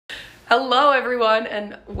Hello, everyone,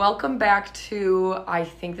 and welcome back to, I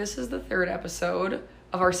think this is the third episode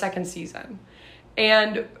of our second season.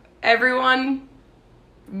 And everyone,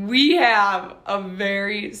 we have a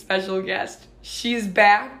very special guest. She's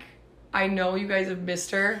back. I know you guys have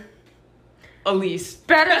missed her. Elyse.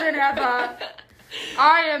 Better than ever.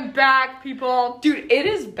 I am back, people. Dude, it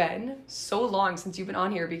has been so long since you've been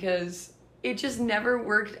on here because it just never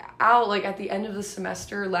worked out, like, at the end of the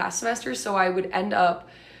semester, last semester, so I would end up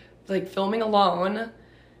like filming alone,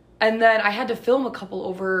 and then I had to film a couple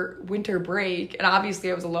over winter break, and obviously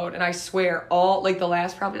I was alone, and I swear all like the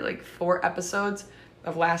last probably like 4 episodes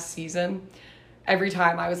of last season, every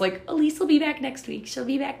time I was like, Elyse will be back next week, she'll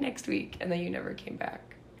be back next week, and then you never came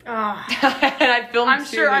back. And I filmed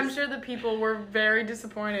I'm sure the people were very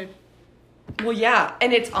disappointed. Well, yeah,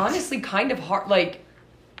 and it's honestly kind of hard. Like,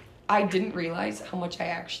 I didn't realize how much I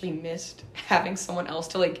actually missed having someone else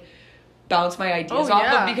to like bounce my ideas off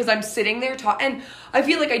of, because I'm sitting there talking, and I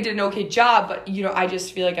feel like I did an okay job, but you know, I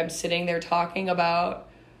just feel like I'm sitting there talking about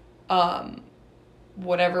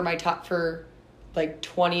whatever my top for like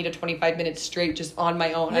 20 to 25 minutes straight just on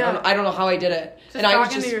my own. I don't know how I did it. Just and talking I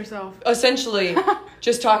was just to yourself. Essentially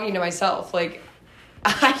just talking to myself. Like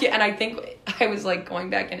I think I was like going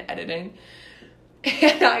back and editing,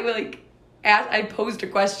 and I posed a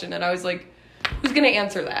question, and I was like, who's gonna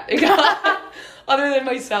answer that? Other than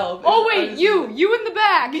myself. Oh, wait, you in the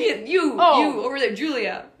back. You over there,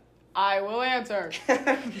 Julia. I will answer.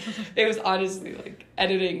 It was honestly, like,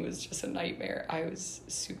 editing was just a nightmare. I was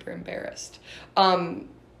super embarrassed. So,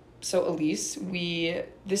 Elyse,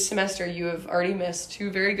 this semester, you have already missed 2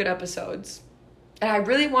 very good episodes. And I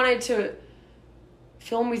really wanted to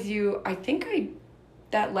film with you. I think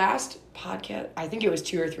that last podcast, I think it was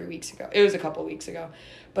 2 or 3 weeks ago. It was a couple weeks ago.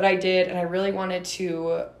 But I did, and I really wanted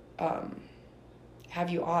to have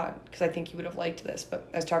you on, because I think you would have liked this. But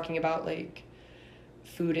I was talking about, like,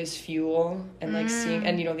 food is fuel, and, like, seeing,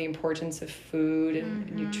 and, you know, the importance of food and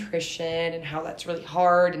nutrition, and how that's really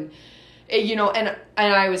hard, and, you know, and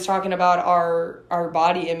I was talking about our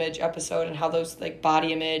body image episode, and how those, like,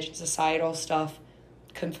 body image and societal stuff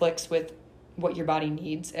conflicts with what your body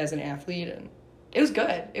needs as an athlete, and it was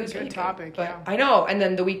good. It was a good topic, but yeah. I know, and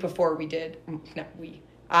then the week before I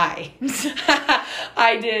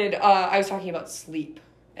was talking about sleep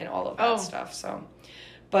and all of that stuff, so.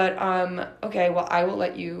 But, okay, well, I will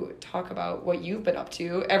let you talk about what you've been up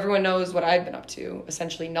to. Everyone knows what I've been up to,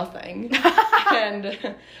 essentially nothing.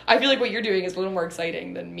 And I feel like what you're doing is a little more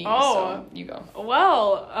exciting than me, so you go.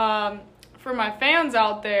 Well, for my fans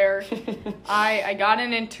out there, I got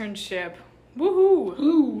an internship. Woohoo!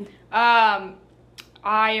 Ooh.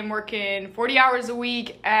 I am working 40 hours a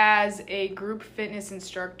week as a group fitness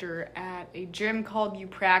instructor at a gym called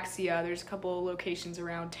Eupraxia. There's a couple of locations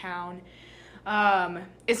around town.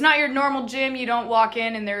 It's not your normal gym. You don't walk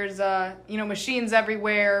in and there's, machines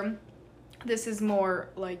everywhere. This is more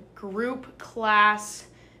like group class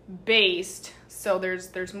based. So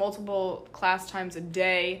there's multiple class times a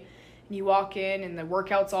day. And you walk in and the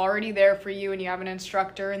workout's already there for you, and you have an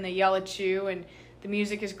instructor and they yell at you, and the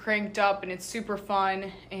music is cranked up, and it's super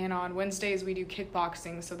fun. And on Wednesdays, we do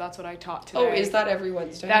kickboxing, so that's what I taught today. Oh, is that every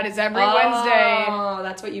Wednesday? That is every Wednesday. Oh,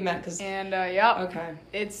 that's what you meant. And, yep. Okay.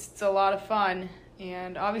 It's a lot of fun.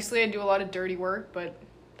 And obviously, I do a lot of dirty work, but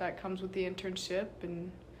that comes with the internship.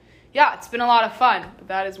 And, yeah, it's been a lot of fun. But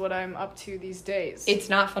that is what I'm up to these days. It's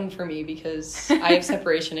not fun for me because I have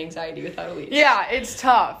separation anxiety without Elyse. Yeah, it's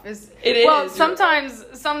tough. It is. Well, sometimes,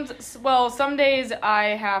 some days I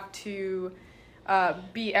have to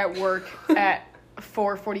be at work at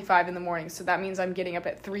 4:45 in the morning, so that means I'm getting up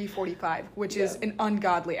at 3:45, which is an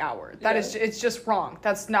ungodly hour. It's just wrong.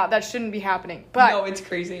 That shouldn't be happening. But no, it's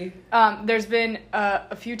crazy. There's been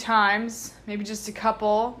a few times, maybe just a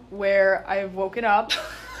couple, where I've woken up,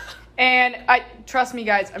 and trust me,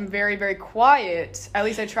 guys, I'm very, very quiet. At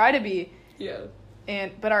least I try to be. Yeah.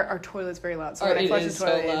 But our toilet's very loud, so when I flush the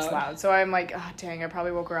toilet, it's loud. So I'm like, oh, dang, I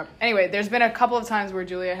probably woke her up. Anyway, there's been a couple of times where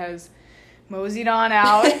Julia has moseyed on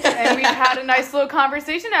out, and we've had a nice little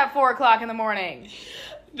conversation at 4 o'clock in the morning.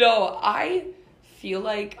 No, I feel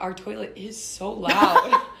like our toilet is so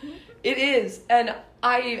loud. It is, and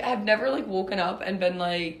I have never, like, woken up and been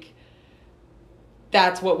like,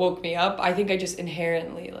 that's what woke me up. I think I just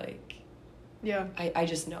inherently, like, yeah, I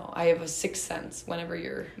just know. I have a sixth sense whenever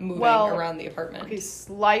you're moving around the apartment. Okay,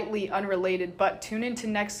 slightly unrelated, but tune into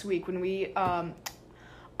next week when we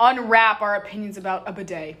unwrap our opinions about a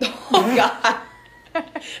bidet. Oh, God.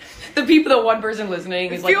 The one person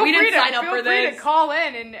listening is like, we didn't sign up for this. Feel free to call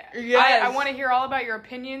in, and I want to hear all about your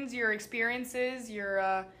opinions, your experiences,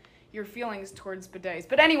 your your feelings towards bidets.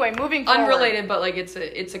 But anyway, moving forward. Unrelated, but like it's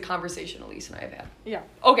a conversation Elyse and I have had. Yeah.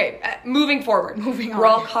 Okay, moving forward. Moving on. We're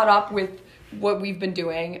all caught up with what we've been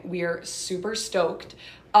doing. We are super stoked.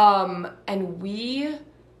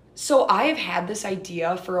 So I have had this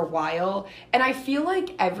idea for a while, and I feel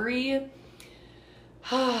like every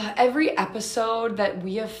episode that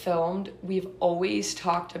we have filmed, we've always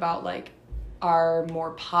talked about like our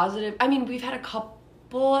more positive. I mean, we've had a couple.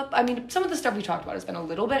 Some of the stuff we talked about has been a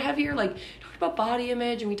little bit heavier. Like, we talked about body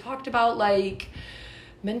image and we talked about like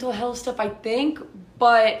mental health stuff, I think.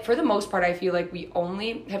 But for the most part, I feel like we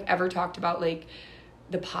only have ever talked about like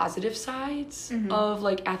the positive sides of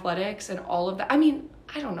like athletics and all of that. I mean,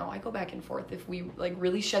 I don't know. I go back and forth if we like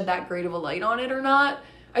really shed that great of a light on it or not.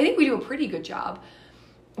 I think we do a pretty good job.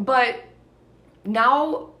 But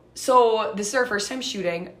now, so this is our first time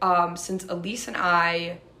shooting since Elyse and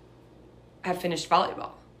I have finished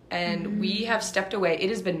volleyball. And we have stepped away. It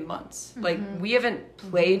has been months. Like, we haven't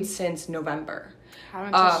played since November.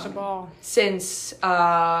 Haven't touched a ball. Since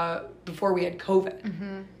before we had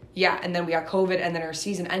COVID. Yeah, and then we got COVID, and then our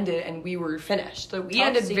season ended, and we were finished. So we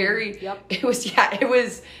ended very. Yep.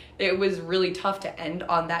 It was really tough to end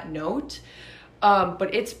on that note.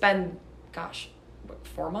 But it's been, gosh, what,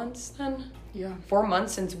 4 months then? Yeah. 4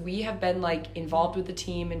 months since we have been like involved with the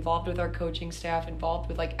team, involved with our coaching staff, involved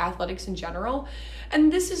with like athletics in general.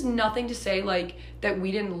 And this is nothing to say like that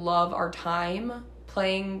we didn't love our time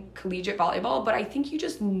playing collegiate volleyball, but I think you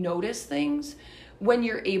just notice things when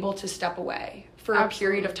you're able to step away for a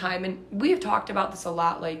period of time. And we have talked about this a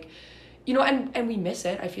lot, like, you know, and we miss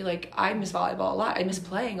it. I feel like I miss volleyball a lot. I miss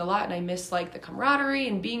playing a lot, and I miss like the camaraderie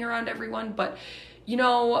and being around everyone. But, you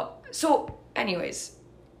know, so anyways,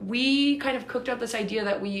 we kind of cooked up this idea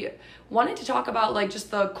that we wanted to talk about like just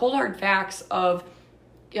the cold hard facts of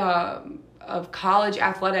college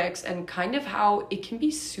athletics and kind of how it can be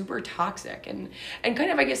super toxic and kind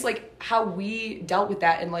of, I guess, like how we dealt with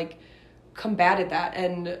that and like combated that.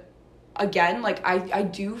 And again, like I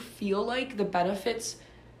do feel like the benefits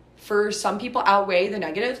for some people outweigh the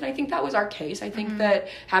negatives, and I think that was our case. I think that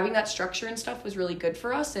having that structure and stuff was really good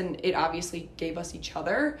for us, and it obviously gave us each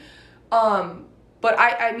other. But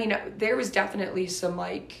I mean, there was definitely some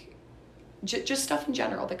like just stuff in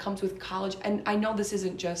general that comes with college. And I know this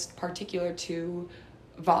isn't just particular to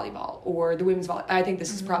volleyball or the women's volleyball. I think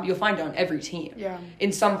this is probably, you'll find it on every team. Yeah.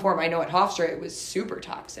 In some form. I know at Hofstra it was super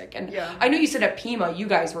toxic. And I know you said at Pima you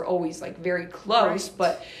guys were always like very close,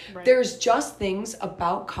 but there's just things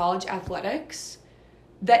about college athletics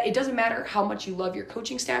that it doesn't matter how much you love your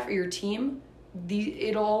coaching staff or your team,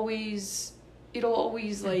 it'll always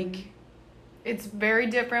like... It's very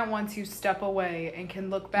different once you step away and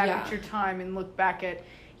can look back at your time and look back at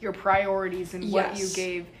your priorities and what you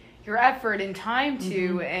gave your effort and time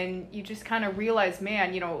to, and you just kind of realize,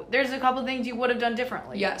 man, you know, there's a couple things you would have done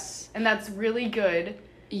differently. Yes. And that's really good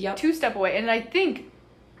to step away. And I think,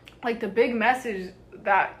 like, the big message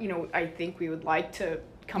that, you know, I think we would like to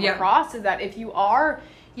come across is that if you are,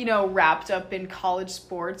 you know, wrapped up in college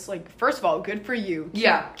sports, like, first of all, good for you.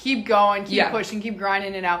 Keep going, keep pushing, keep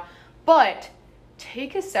grinding it out. But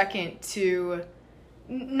take a second to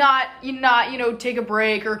not you know, take a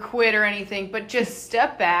break or quit or anything, but just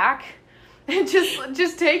step back and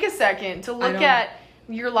just take a second to look at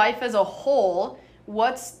your life as a whole.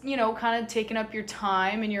 What's, you know, kind of taking up your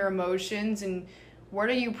time and your emotions, and what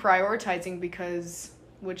are you prioritizing? Because,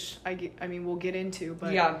 which I mean we'll get into,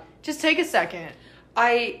 but just take a second.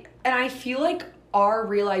 I feel like our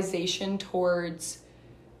realization towards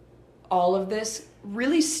all of this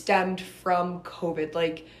really stemmed from COVID.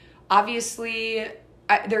 Like, obviously,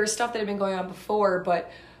 there's stuff that had been going on before,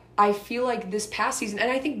 but I feel like this past season,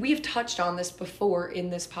 and I think we've touched on this before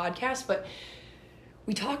in this podcast, but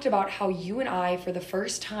we talked about how you and I, for the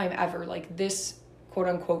first time ever, like this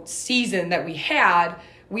quote-unquote season that we had,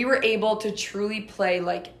 we were able to truly play,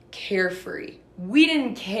 like, carefree. We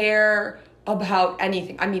didn't care about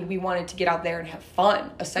anything. I mean, we wanted to get out there and have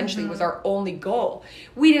fun, essentially, was our only goal.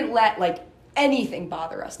 We didn't let, like, anything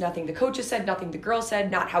bother us. Nothing the coaches said, nothing the girls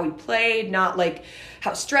said, not how we played, not, like,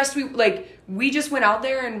 how stressed we just went out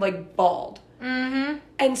there and, like, balled.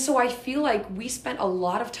 And so I feel like we spent a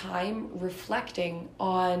lot of time reflecting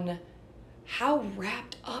on how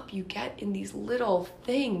wrapped up you get in these little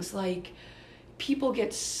things. Like, people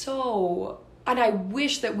get so... And I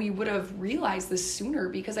wish that we would have realized this sooner,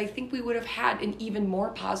 because I think we would have had an even more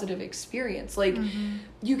positive experience. Like,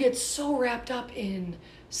 you get so wrapped up in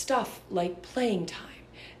stuff like playing time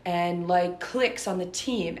and, like, clicks on the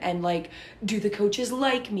team and, like, do the coaches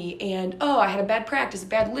like me? And, oh, I had a bad practice, a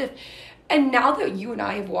bad lift. And now that you and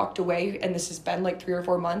I have walked away, and this has been like 3 or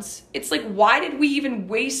 4 months, it's like, why did we even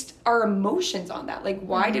waste our emotions on that? Like,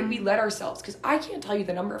 why did we let ourselves? Because I can't tell you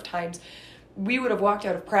the number of times we would have walked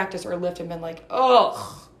out of practice or lift and been like,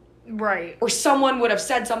 ugh. Right. Or someone would have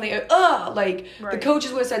said something, ugh. Like, right. the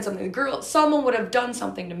coaches would have said something. Someone would have done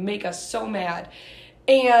something to make us so mad.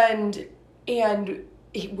 And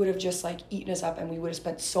it would have just, like, eaten us up. And we would have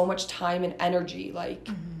spent so much time and energy, like,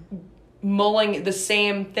 mulling the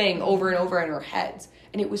same thing over and over in our heads.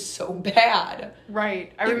 And it was so bad.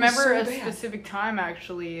 Right. I remember a specific time,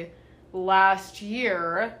 actually, last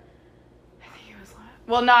year. I think it was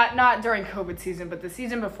well, not during COVID season, but the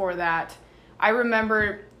season before that. I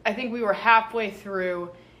remember, I think we were halfway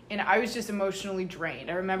through, and I was just emotionally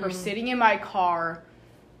drained. I remember sitting in my car,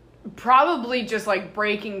 probably just, like,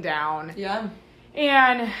 breaking down. Yeah.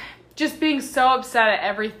 And just being so upset at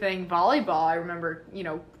everything volleyball. I remember,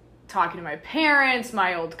 talking to my parents,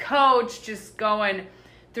 my old coach, just going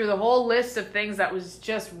through the whole list of things that was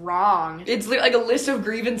just wrong. It's like a list of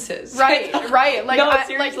grievances. Right. Like, no,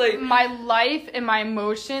 seriously. Like, my life and my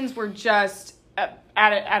emotions were just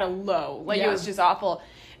at a low. Like, it was just awful.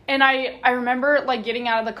 And I remember, like, getting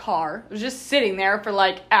out of the car. I was just sitting there for,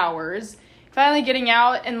 like, hours. Finally getting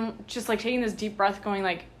out and just, like, taking this deep breath, going,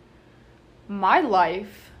 like, my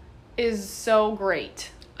life is so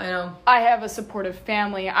great. I know. I have a supportive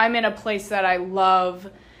family. I'm in a place that I love.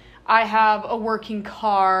 I have a working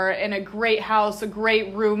car and a great house, a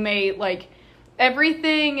great roommate. Like,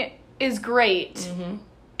 everything is great. Mm-hmm.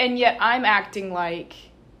 And yet I'm acting like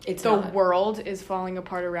the world is falling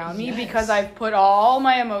apart around me because I've put all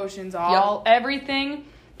my emotions, everything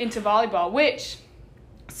into volleyball, which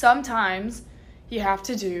sometimes you have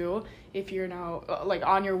to do. If you're now, like,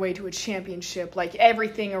 on your way to a championship, like,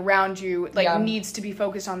 everything around you, like, needs to be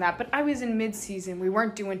focused on that. But I was in mid-season. We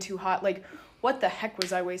weren't doing too hot. Like, what the heck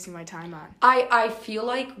was I wasting my time on? I feel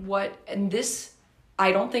like and this,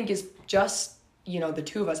 I don't think is just, the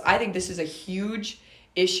two of us. I think this is a huge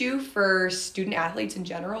issue for student athletes in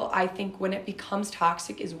general. I think when it becomes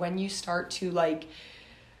toxic is when you start to, like,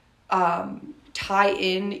 tie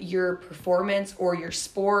in your performance or your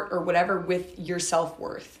sport or whatever with your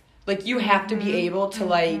self-worth. Like, you have to be able to,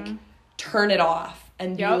 like, turn it off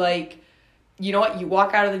and be like, you know what? You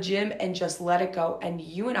walk out of the gym and just let it go. And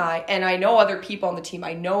you and I know other people on the team,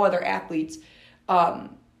 I know other athletes,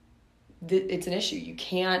 it's an issue. You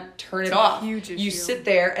can't turn it off. Huge issue. You sit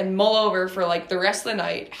there and mull over for, like, the rest of the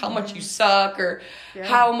night how much you suck or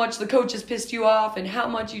how much the coaches pissed you off and how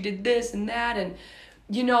much you did this and that. And,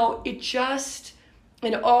 it just...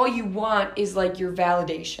 And all you want is, like, your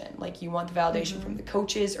validation. Like, you want the validation from the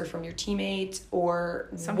coaches or from your teammates or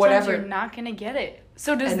sometimes whatever. Sometimes you're not going to get it.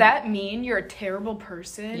 So does that mean you're a terrible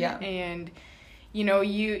person? Yeah. And,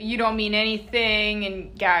 you don't mean anything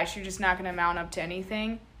and, gosh, you're just not going to amount up to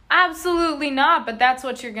anything? Absolutely not, but that's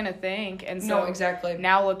what you're going to think. And so no, exactly.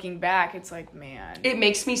 Now looking back, it's like, man. It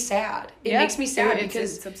makes me sad. It makes me sad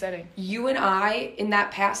because it's upsetting. You and I, in that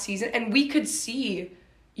past season, and we could see...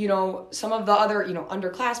 some of the other,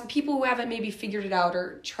 underclassmen, people who haven't maybe figured it out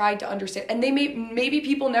or tried to understand. And they maybe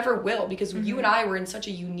people never will because you and I were in such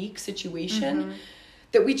a unique situation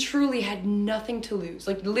that we truly had nothing to lose.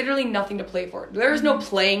 Like, literally nothing to play for. There was no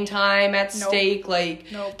playing time at stake. Like,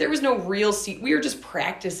 there was no real seat. We were just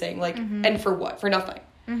practicing. Like, and for what? For nothing.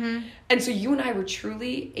 And so you and I were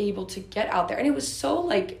truly able to get out there. And it was so,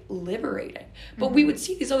 like, liberating. But we would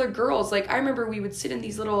see these other girls. Like, I remember we would sit in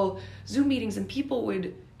these little Zoom meetings and people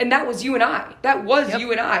would... And that was you and I. That was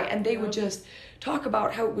you and I. And they would just talk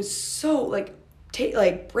about how it was so, like,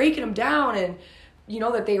 breaking them down and,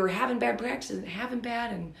 that they were having bad practices and having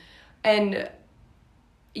bad. And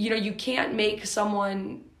you can't make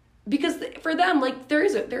someone... Because for them, like, there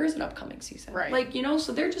is an upcoming season. Right. Like,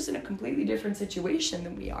 so they're just in a completely different situation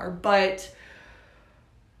than we are. But,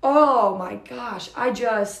 oh my gosh, it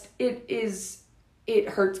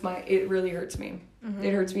really hurts me.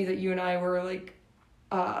 It hurts me that you and I were, like,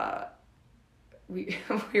 we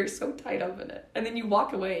were so tied up in it. And then you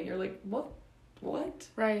walk away and you're like, what?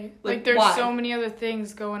 Right. Like there's so many other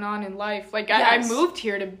things going on in life. Like, I moved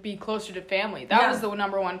here to be closer to family. That was the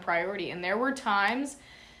number one priority. And there were times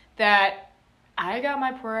that I got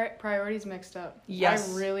my priorities mixed up.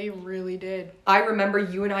 Yes. I really, really did. I remember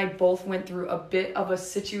you and I both went through a bit of a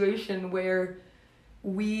situation where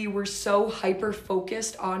we were so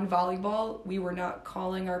hyper-focused on volleyball. We were not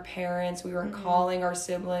calling our parents. We weren't calling our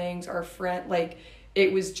siblings, our friend. Like,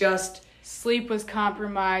 it was just... Sleep was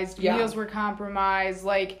compromised. Meals were compromised.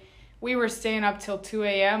 Like, we were staying up till 2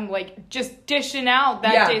 a.m., like, just dishing out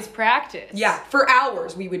that day's practice. Yeah, for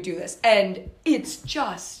hours we would do this. And it's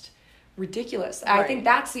just ridiculous. Right. I think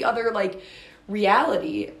that's the other, like,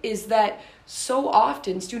 reality is that so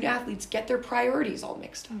often student athletes get their priorities all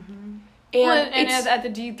mixed up. And at the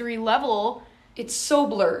D3 level, it's so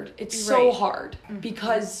blurred. It's so hard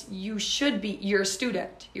because you're a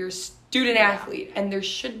student. You're a student athlete, and there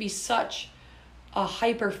should be such a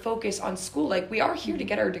hyper focus on school. Like, we are here to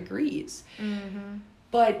get our degrees.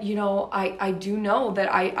 But, you know, I do know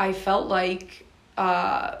that I felt like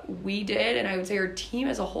we did, and I would say our team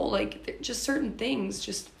as a whole, like, just certain things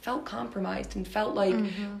just felt compromised and felt like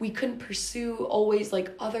we couldn't pursue always,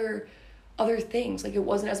 like, other things. Like, it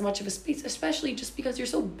wasn't as much of a space, especially just because you're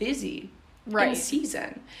so busy in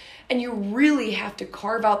season. And you really have to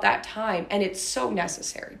carve out that time, and it's so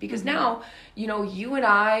necessary because now, you know, you and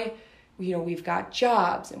I, you know, we've got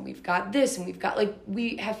jobs and we've got this and we've got, like,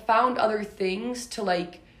 we have found other things to,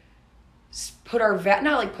 like, put our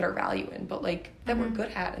value in, but, like, that we're good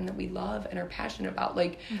at and that we love and are passionate about.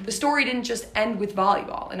 Like, the story didn't just end with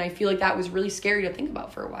volleyball, and I feel like that was really scary to think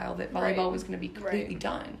about for a while, that volleyball was going to be completely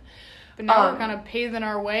done. But now we're kind of paving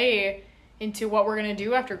our way into what we're going to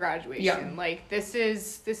do after graduation. Yeah. Like, this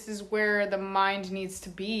is where the mind needs to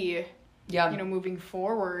be, you know, moving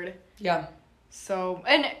forward. Yeah. So,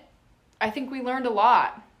 and I think we learned a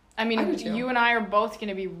lot. I mean, you and I are both going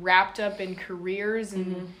to be wrapped up in careers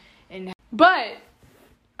and but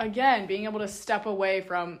again, being able to step away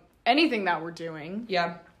from anything that we're doing.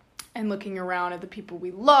 Yeah. And looking around at the people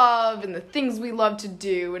we love and the things we love to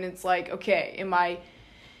do, and it's like, okay, am I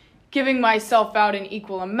giving myself out in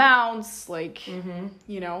equal amounts? Like,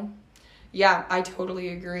 you know? Yeah, I totally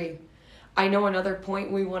agree. I know another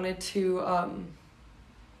point we wanted to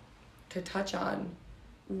touch on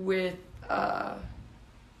with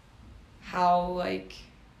how, like,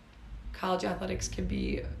 college athletics can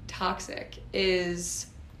be toxic is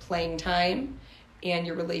playing time and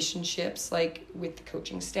your relationships, like, with the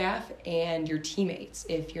coaching staff and your teammates,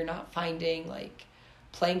 if you're not finding, like,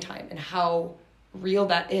 playing time, and how real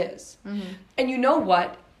that is. And you know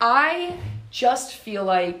what? I just feel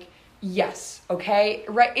like, yes, okay?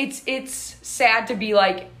 Right? It's sad to be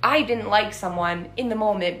like, I didn't like someone in the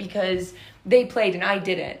moment because they played and I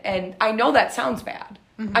didn't. And I know that sounds bad.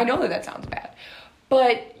 I know that sounds bad.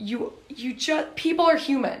 But you just, people are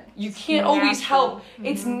human. You can't always help.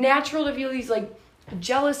 It's natural to feel these, like,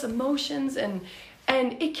 jealous emotions, and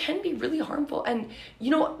it can be really harmful. And,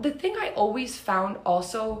 you know, the thing I always found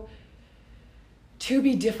also to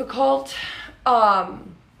be difficult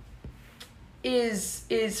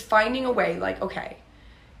is finding a way, like, okay,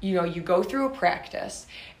 you know, you go through a practice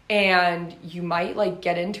and you might, like,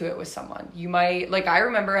 get into it with someone. You might, like, I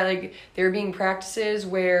remember, like, there being practices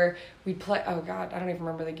where we'd play, oh God, I don't even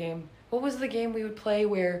remember the game. What was the game we would play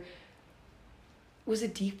where, was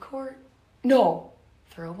it deep court? No.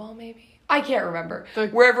 Throw ball, maybe? I can't remember.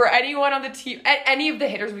 Wherever anyone on the team, any of the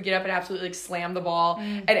hitters would get up and absolutely, like, slam the ball,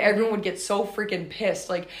 and everyone would get so freaking pissed.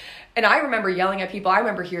 Like, and I remember yelling at people. I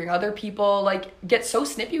remember hearing other people, like, get so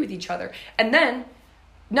snippy with each other. And then,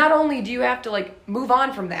 not only do you have to, like, move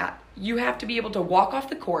on from that, you have to be able to walk off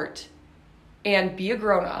the court and be a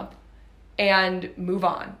grown-up and move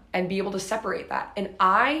on and be able to separate that. And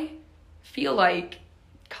I feel like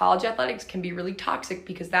college athletics can be really toxic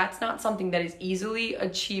because that's not something that is easily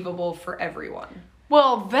achievable for everyone.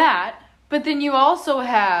 Well, but then you also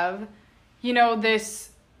have, you know, this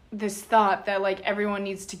thought that, like, everyone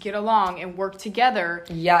needs to get along and work together.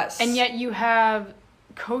 Yes. And yet you have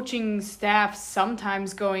coaching staff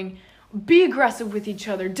sometimes going, be aggressive with each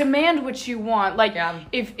other, demand what you want. Like,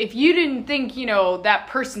 if you didn't think, you know, that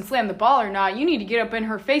person slammed the ball or not, you need to get up in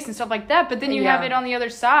her face and stuff like that. But then you have it on the other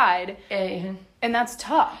side. And that's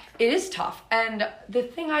tough. It is tough. And the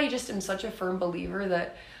thing I just am such a firm believer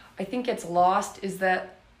that I think gets lost is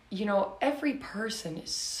that, you know, every person is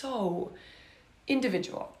so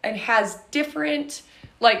individual and has different,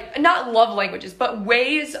 like, not love languages, but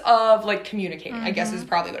ways of, like, communicating, I guess is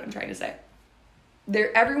probably what I'm trying to say.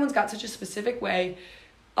 Everyone's got such a specific way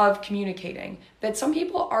of communicating that some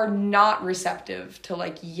people are not receptive to,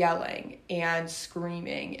 like, yelling and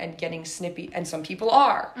screaming and getting snippy, and some people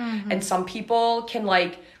are. And some people can,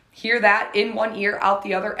 like, hear that in one ear, out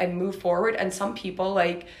the other, and move forward. And some people,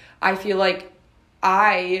 like, I feel like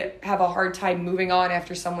I have a hard time moving on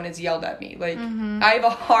after someone has yelled at me. Like, I have a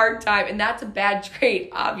hard time, and that's a bad trait,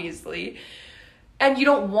 obviously. And you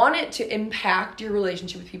don't want it to impact your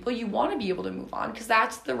relationship with people. You want to be able to move on because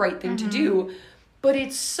that's the right thing to do. But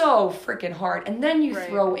it's so freaking hard. And then you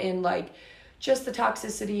throw in, like, just the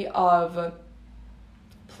toxicity of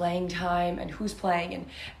playing time and who's playing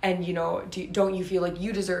and you know, don't you feel like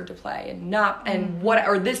you deserve to play and not, and what,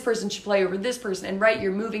 or this person should play over this person. And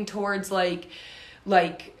you're moving towards, like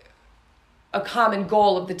a common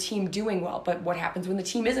goal of the team doing well, but what happens when the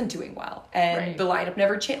team isn't doing well and the lineup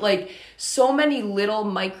never change? Like, so many little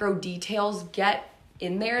micro details get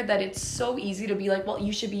in there that it's so easy to be like, well,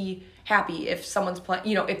 you should be happy if someone's playing,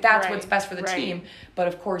 you know, if that's what's best for the team. But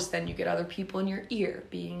of course, then you get other people in your ear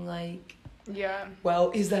being like,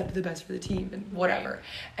 well, is that the best for the team and whatever.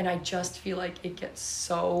 And I just feel like it gets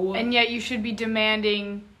so... And yet you should be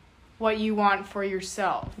demanding what you want for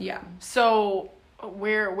yourself. Yeah. So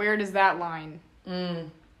where does that line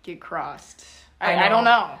get crossed? I don't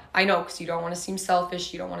know. I know, because you don't want to seem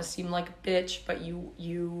selfish. You don't want to seem like a bitch, but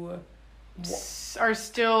you are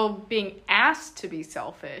still being asked to be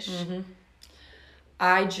selfish. Mm-hmm.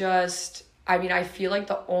 I feel like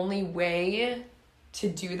the only way to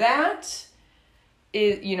do that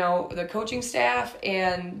is, you know, the coaching staff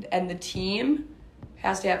and the team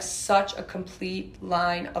has to have such a complete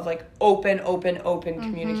line of like open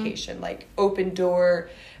communication, like open door.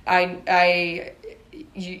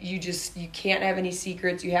 You can't have any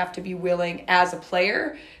secrets. You have to be willing as a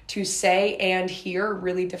player to say and hear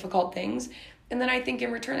really difficult things. And then I think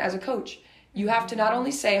in return, as a coach, you have to not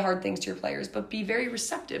only say hard things to your players, but be very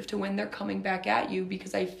receptive to when they're coming back at you.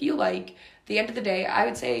 Because I feel like at the end of the day, I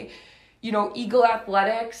would say, you know, Eagle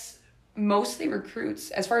Athletics mostly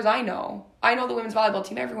recruits, as far as I know the women's volleyball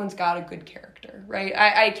team, everyone's got a good character, right?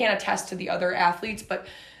 I can't attest to the other athletes, but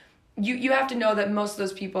you have to know that most of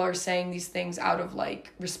those people are saying these things out of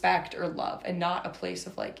like respect or love and not a place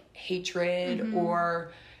of like hatred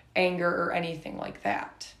or anger or anything like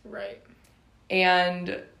that. Right.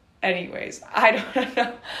 And anyways, I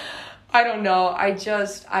don't know.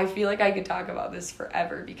 I feel like I could talk about this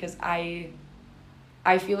forever because I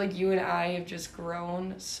feel like you and I have just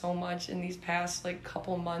grown so much in these past like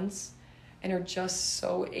couple months and are just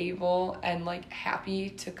so able and like happy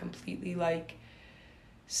to completely like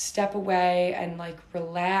step away and like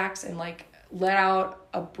relax and like let out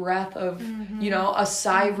a breath of, you know, a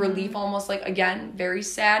sigh of relief, almost like, again, very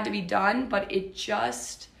sad to be done, but it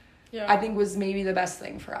just, I think was maybe the best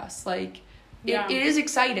thing for us. Like, it is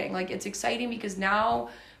exciting. Like, it's exciting because now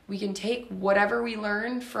we can take whatever we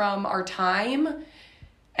learned from our time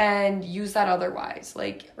and use that otherwise.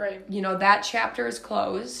 Like, you know, that chapter is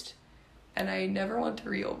closed and I never want to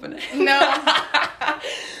reopen it. No.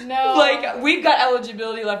 Like, we've got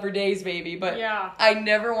eligibility left for days, baby, but I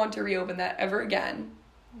never want to reopen that ever again.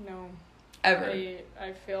 No. Ever.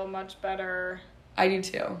 I feel much better. I do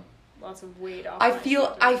too. Lots of weight off I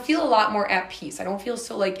feel a lot more at peace. I don't feel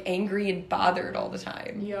so like angry and bothered all the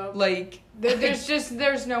time. Yep. Like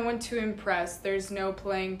there's no one to impress. There's no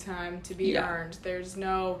playing time to be earned. There's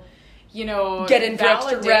no, you know, get in for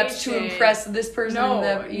extra reps to impress this person.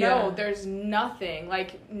 No, there's nothing.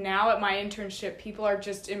 Like, now at my internship, people are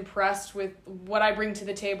just impressed with what I bring to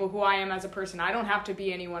the table, who I am as a person. I don't have to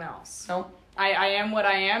be anyone else. No. I am what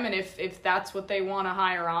I am, and if that's what they want to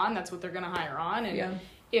hire on, that's what they're going to hire on. And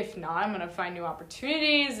if not, I'm going to find new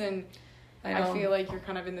opportunities, and I feel like you're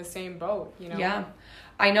kind of in the same boat, you know? Yeah,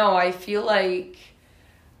 I know. I feel like,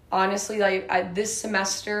 honestly, like, this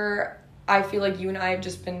semester, I feel like you and I have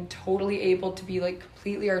just been totally able to be, like,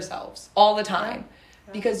 completely ourselves all the time.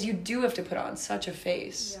 Yeah. Because you do have to put on such a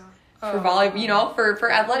face. Yeah. For volleyball, you know,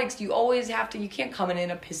 for athletics, you always have to, you can't come in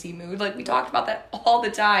a pissy mood. Like, we talked about that all the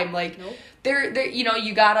time. Like, there, you know,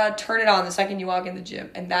 you gotta turn it on the second you walk in the gym.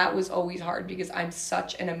 And that was always hard because I'm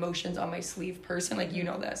such an emotions on my sleeve person. Like, you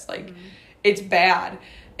know this. Like, it's bad.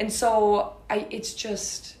 And so, it's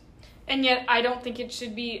just... And yet, I don't think it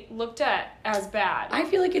should be looked at as bad. I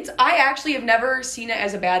feel like I actually have never seen it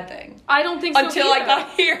as a bad thing. I don't think so until I got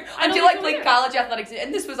here. Until I played college athletics.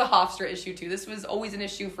 And this was a Hofstra issue, too. This was always an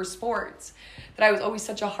issue for sports. That I was always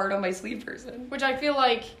such a hard on my sleeve person. Which I feel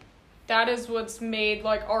like that is what's made,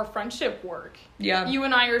 like, our friendship work. Yeah. You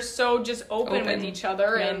and I are so just open with each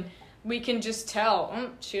other. Yeah. And we can just tell,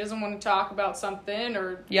 she doesn't want to talk about something.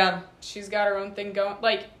 Or she's got her own thing going.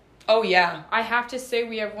 Like... Oh, yeah. I have to say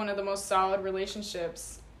we have one of the most solid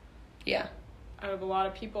relationships. Yeah. Out of a lot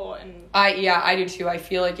of people. And I do too. I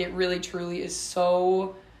feel like it really, truly is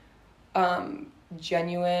so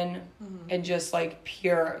genuine and just, like,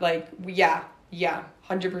 pure. Like,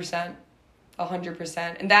 100%.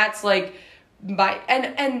 100%. And that's, like,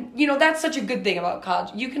 and you know, that's such a good thing about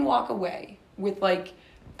college. You can walk away with, like,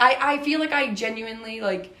 I feel like I genuinely,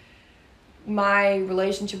 like, my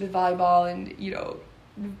relationship with volleyball and, you know,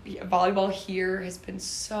 volleyball here has been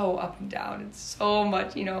so up and down and so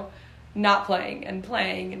much, you know, not playing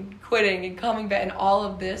and quitting and coming back and all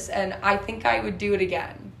of this, and I think I would do it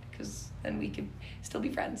again because then we could still be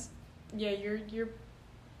friends. Yeah,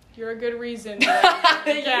 you're a good reason. But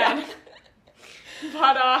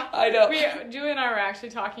But I know. Julie and I were actually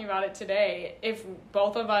talking about it today. If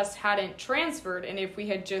both of us hadn't transferred, and if we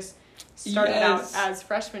had just started out as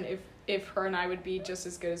freshmen, if her and I would be just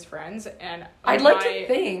as good as friends. And I'd like to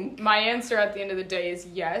think. My answer at the end of the day is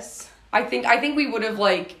yes. I think we would have,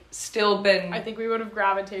 like, still been... I think we would have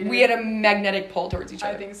gravitated. We had a magnetic pull towards each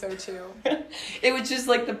other. I think so, too. It was just,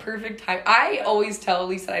 like, the perfect time. I always tell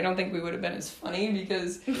Elyse that I don't think we would have been as funny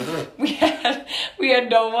because we had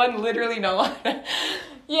no one, literally no one.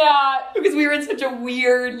 Yeah. Because we were in such a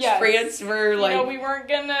weird transfer, like... You know, we weren't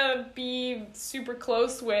gonna be super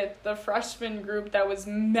close with the freshman group that was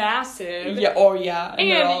massive. Yeah, yeah.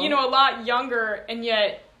 And, you know, a lot younger, and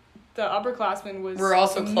yet... The upperclassmen we're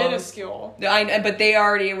also minuscule. But they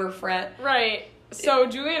already were friends. Right. So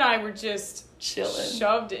Julie and I were just chilling,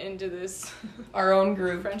 shoved into this our own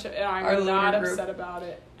group friendship, and I'm not upset about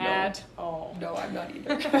it at all. No, I'm not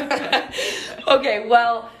either. Okay,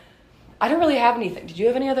 well, I don't really have anything. Did you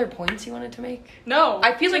have any other points you wanted to make? No.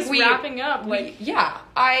 I feel like we wrapping up. Yeah.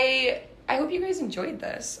 I hope you guys enjoyed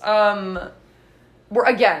this. We're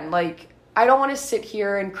again like. I don't want to sit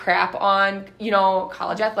here and crap on, you know,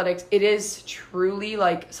 college athletics. It is truly,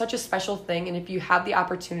 like, such a special thing. And if you have the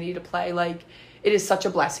opportunity to play, like, it is such a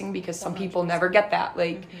blessing because some 100%. People never get that.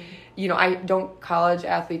 Like, you know, college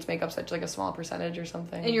athletes make up such, like, a small percentage or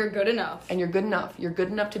something. And you're good enough. You're good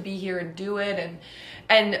enough to be here and do it.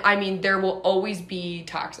 And I mean, there will always be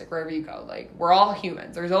toxic wherever you go. Like, we're all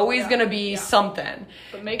humans. There's always going to be something.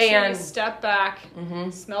 But make sure you step back,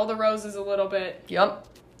 smell the roses a little bit. Yep.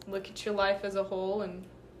 Look at your life as a whole and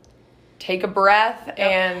take a breath.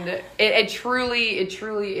 And it truly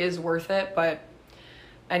is worth it. But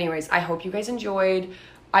anyways, I hope you guys enjoyed.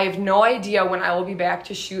 I have no idea when I will be back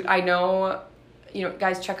to shoot. I know, you know,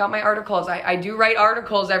 guys, check out my articles. I do write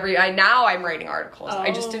articles now I'm writing articles.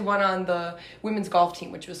 I just did one on the women's golf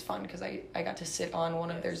team, which was fun because I got to sit on one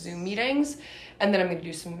of their Zoom meetings. And then I'm going to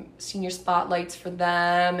do some senior spotlights for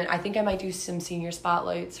them. And I think I might do some senior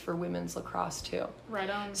spotlights for women's lacrosse too. Right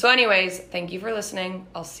on. So anyways, thank you for listening.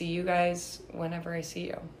 I'll see you guys whenever I see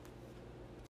you.